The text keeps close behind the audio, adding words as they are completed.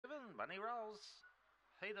Money rolls.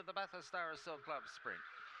 Heat of the Bathurst-1804 Club Sprint.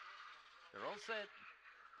 They're all set.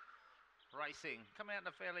 Racing. Come out in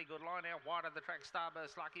a fairly good line out wide of the track.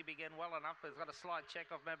 Starburst Lucky began well enough, but has got a slight check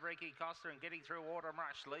off Mavericki Costa and getting through Autumn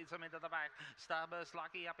Rush. Leads them into the back. Starburst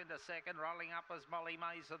Lucky up into second. Rolling up as Molly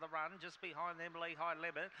Mays of the run. Just behind them, Lehigh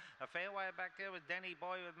Limit. A fair way back there with Danny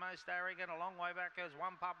Boy with Most Arrogant. A long way back goes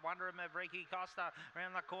One Pup Wonder and Mavericki Costa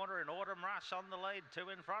around the corner. And Autumn Rush on the lead. Two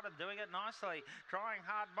in front and doing it nicely. Trying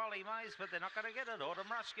hard Molly Mays, but they're not going to get it. Autumn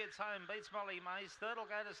Rush gets home, beats Molly Mays. Third will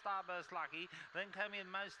go to Starburst Lucky. Then came in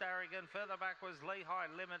Most Arrogant. Further back was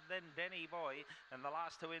Lehigh Limit, then Denny Boy, and the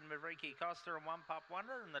last two in Mavericki Costa and One Pup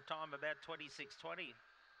Wonder, and the time about 26:20.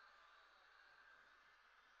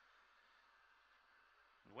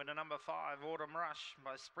 Winner number 5, Autumn Rush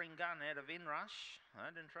by Spring Gun out of Inrush,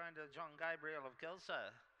 owned and trained to John Gabriel of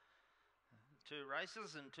Kelso. 2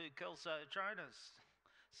 races and 2 Kelso trainers.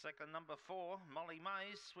 Second number 4, Molly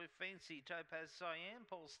Mays, Swift Fancy, Topaz Cyan,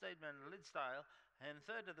 Paul Steedman, Lidsdale. And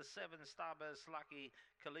third of the 7, Starburst Lucky,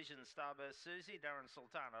 Collision Starburst Susie, Darren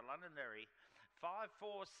Sultana, Londonderry. 5,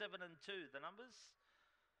 4, 7 and 2, the numbers.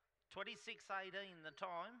 26:18 the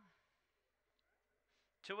time.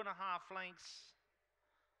 2.5 lengths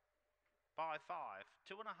by 5.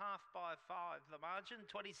 2.5 by 5 the margin.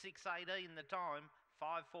 26:18 the time.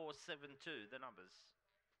 5, 4, 7, 2 the numbers.